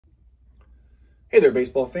Hey there,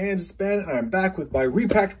 baseball fans. It's Ben, and I'm back with my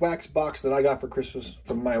Repacked wax box that I got for Christmas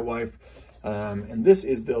from my wife. And this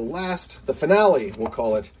is the finale, we'll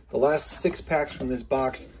call it. The last 6 packs from this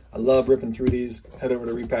box. I love ripping through these. Head over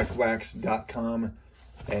to repackedwax.com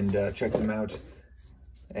and check them out.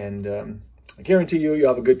 And I guarantee you'll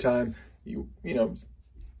have a good time. You know,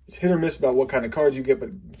 it's hit or miss about what kind of cards you get,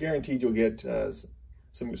 but guaranteed you'll get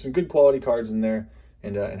some good quality cards in there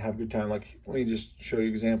and have a good time. Like, let me just show you an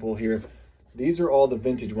example here. These are all the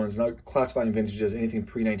vintage ones, not classifying vintage as anything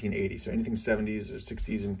pre-1980, so anything 70s or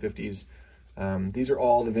 60s and 50s. These are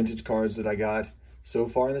all the vintage cards that I got so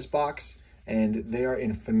far in this box, and they are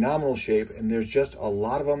in phenomenal shape, and there's just a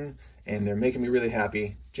lot of them, and they're making me really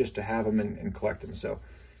happy just to have them and collect them. So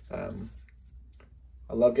I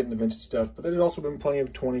love getting the vintage stuff, but there's also been plenty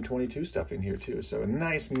of 2022 stuff in here too. So a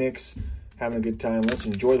nice mix, having a good time. Let's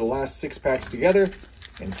enjoy the last 6 packs together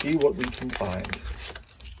and see what we can find.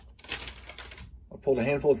 Pulled a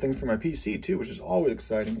handful of things from my PC too, which is always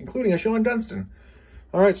exciting, including a Sean Dunston.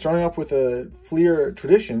 All right, starting off with a Fleer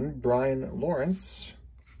Tradition, Brian Lawrence,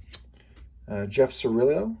 Jeff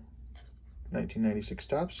Cirillo, 1996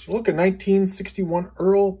 tops. Look, a 1961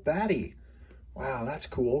 Earl Batty. Wow, that's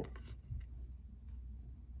cool.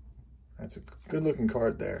 That's a good-looking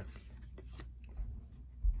card there.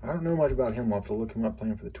 I don't know much about him. I'll have to look him up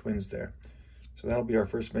playing for the Twins there. So that'll be our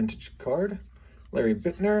first vintage card. Larry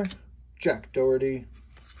Bittner, Jack Doherty,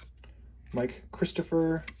 Mike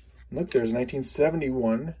Christopher. Look, there's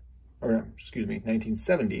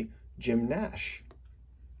 1970 Jim Nash.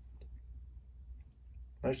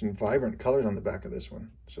 Nice and vibrant colors on the back of this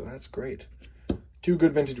one, so that's great. 2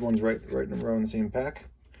 good vintage ones right in a row in the same pack.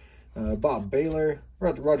 Bob Baylor,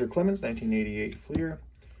 Roger Clemens, 1988 Fleer.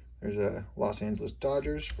 There's a Los Angeles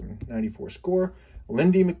Dodgers from 94 score.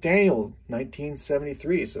 Lindy McDaniel,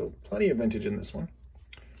 1973, so plenty of vintage in this one.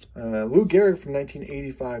 Lou Gehrig from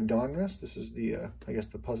 1985 Donruss. This is the, I guess,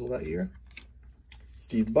 the puzzle that year.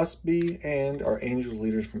 Steve Busby, and our Angels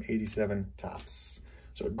leaders from 87 Topps.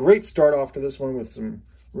 So a great start off to this one with some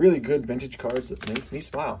really good vintage cards that make me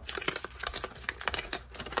smile.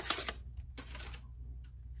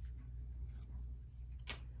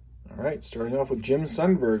 All right, starting off with Jim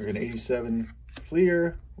Sundberg, an 87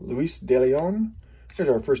 Fleer. Luis De Leon. Here's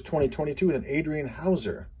our first 2022 with an Adrian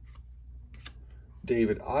Hauser.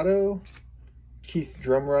 David Otto, Keith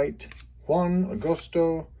Drumright, Juan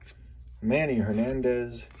Agosto, Manny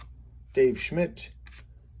Hernandez, Dave Schmidt,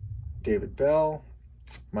 David Bell,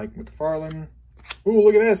 Mike McFarlane. Ooh,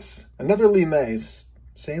 look at this. Another Lee May.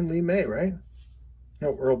 Same Lee May, right?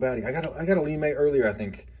 No, Earl Batty. I got a Lee May earlier, I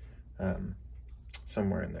think,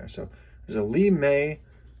 somewhere in there. So there's a Lee May.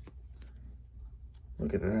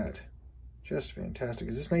 Look at that. Just fantastic.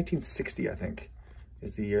 Is this 1960, I think,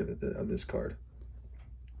 is the year of this card.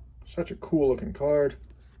 Such a cool looking card.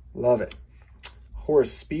 Love it.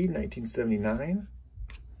 Horace Speed, 1979.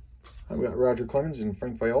 We got Roger Clemens and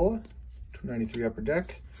Frank Viola, 293 Upper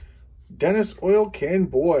Deck. Dennis Oil Can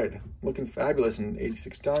Boyd, looking fabulous in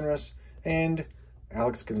 86 Donruss. And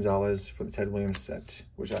Alex Gonzalez for the Ted Williams set,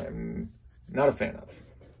 which I am not a fan of.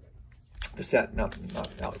 The set, not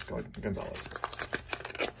Alex Gonzalez.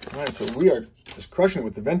 All right, so we are just crushing it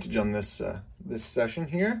with the vintage on this this session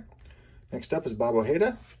here. Next up is Bob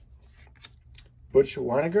Ojeda. Butch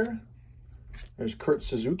Weiniger. There's Kurt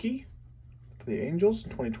Suzuki for the Angels in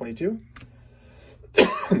 2022.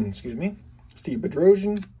 Excuse me. Steve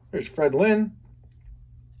Bedrosian. There's Fred Lynn.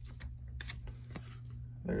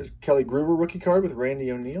 There's Kelly Gruber rookie card with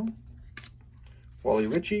Randy O'Neal. Wally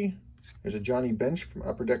Ritchie. There's a Johnny Bench from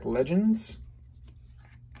Upper Deck Legends.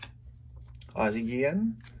 Ozzie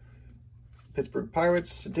Guillen. Pittsburgh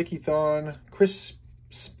Pirates. Dickie Thon. Chris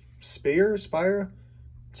Spire.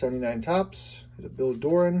 79 Topps. There's a Bill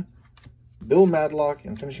Doran, Bill Madlock,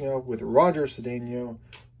 and finishing off with Roger Cedeno,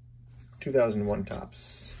 2001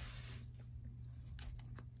 Topps.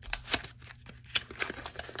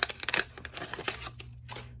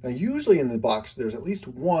 Now, usually in the box, there's at least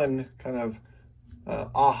one kind of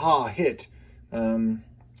aha hit. I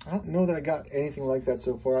don't know that I got anything like that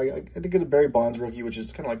so far. I did get a Barry Bonds rookie, which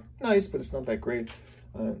is kind of like nice, but it's not that great.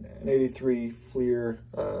 An 83 Fleer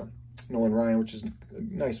Nolan Ryan, which is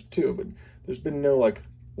nice too, but there's been no like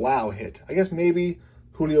wow hit. I guess maybe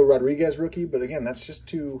Julio Rodriguez rookie, but again, that's just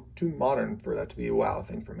too modern for that to be a wow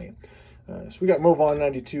thing for me. So we got Mo Vaughn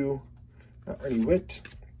 92, Ernie Witt,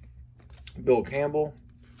 Bill Campbell.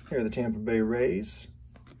 Here are the Tampa Bay Rays,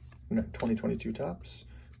 2022 Topps.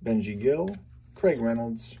 Benji Gill, Craig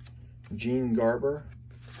Reynolds, Gene Garber,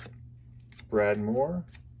 Brad Moore,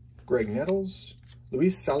 Greg Nettles,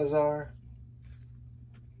 Luis Salazar.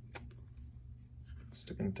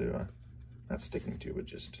 Sticking to not sticking to, but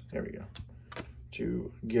just, there we go.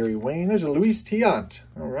 To Gary Wayne. There's a Luis Tiant.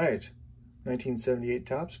 All right. 1978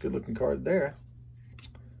 tops. Good looking card there.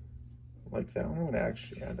 Like that one. I'm going to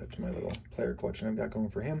actually add that to my little player collection I've got going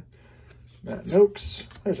for him. Matt Noakes.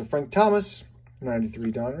 There's a Frank Thomas.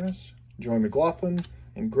 93 Donruss. Joey McLaughlin.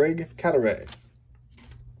 And Greg Cadaret.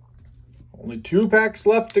 Only 2 packs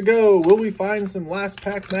left to go. Will we find some last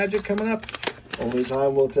pack magic coming up? Only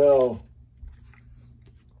time will tell.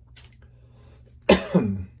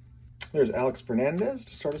 There's Alex Fernandez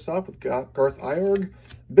to start us off with Garth Iorg,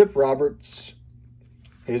 Bip Roberts,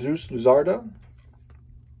 Jesus Luzardo.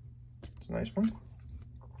 It's a nice one.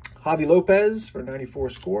 Javi Lopez for a 94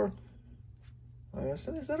 score. Is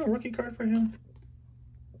that a rookie card for him?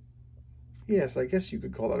 Yes, I guess you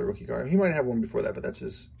could call that a rookie card. He might have one before that, but that's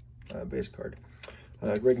his base card.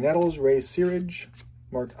 Greg Nettles, Ray Searage,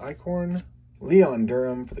 Mark Eichhorn, Leon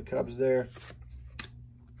Durham for the Cubs there.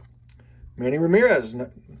 Manny Ramirez,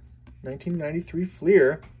 1993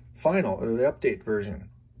 Fleer Final, or the update version.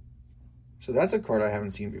 So that's a card I haven't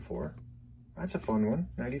seen before. That's a fun one.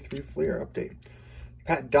 93 Fleer update.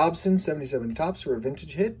 Pat Dobson, 77 tops for a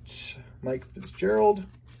vintage hit. Mike Fitzgerald.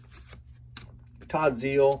 Todd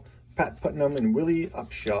Zeal, Pat Putnam, and Willie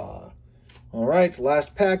Upshaw. All right,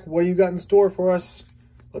 last pack. What do you got in store for us?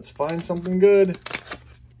 Let's find something good.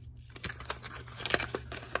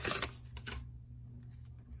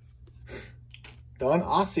 Don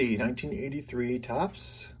Ossie, 1983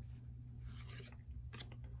 tops.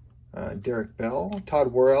 Derek Bell,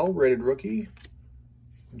 Todd Worrell, rated rookie.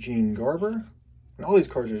 Gene Garber. And all these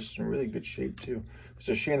cards are just in really good shape, too. There's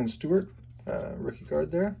a Shannon Stewart, rookie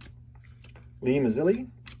card there. Lee Mazzilli.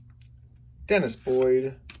 Dennis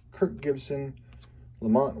Boyd. Kirk Gibson.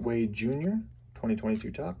 Lamont Wade Jr.,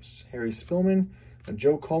 2022 tops. Harry Spillman.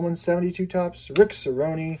 Joe Coleman, 72 tops. Rick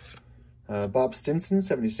Cerrone. Bob Stinson,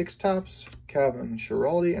 76 tops. Kevin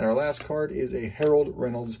Schiraldi. And our last card is a Harold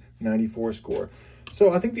Reynolds, 94 score.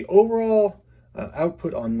 So I think the overall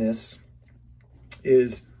output on this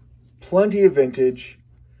is plenty of vintage.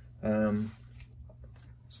 So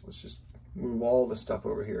let's just move all the stuff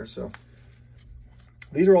over here. So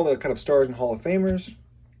these are all the kind of stars and Hall of Famers.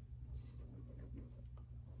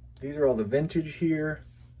 These are all the vintage here.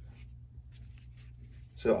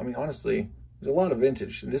 So, I mean, honestly, there's a lot of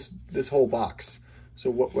vintage in this whole box. So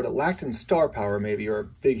what it lacked in star power maybe,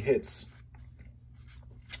 or big hits,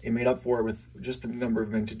 it made up for it with just the number of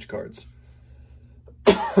vintage cards.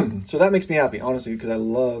 So that makes me happy, honestly, because I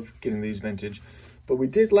love getting these vintage. But we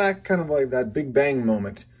did lack kind of like that big bang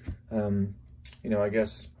moment. You know, I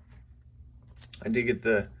guess I did get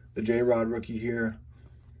the J-Rod rookie here.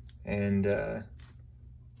 And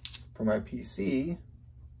for my PC,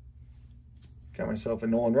 got myself a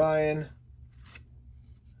Nolan Ryan,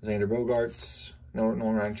 Xander Bogaerts, Nolan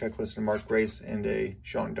Ryan checklist, and Mark Grace, and a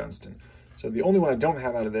Sean Dunston. So the only one I don't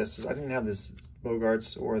have out of this is I didn't have this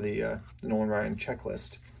Bogaerts or the Nolan Ryan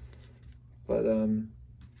checklist. But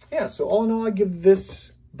yeah, so all in all, I give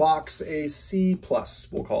this box a C+,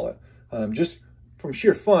 we'll call it. Just from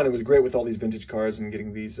sheer fun, it was great with all these vintage cards and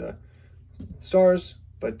getting these stars.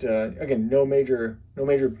 But again, no major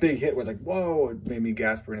big hit was like, whoa, it made me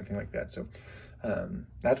gasp or anything like that. So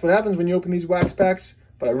that's what happens when you open these wax packs.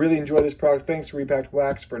 But I really enjoy this product. Thanks to Repacked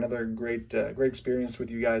Wax for another great experience with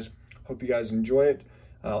you guys. Hope you guys enjoy it.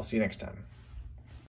 I'll see you next time.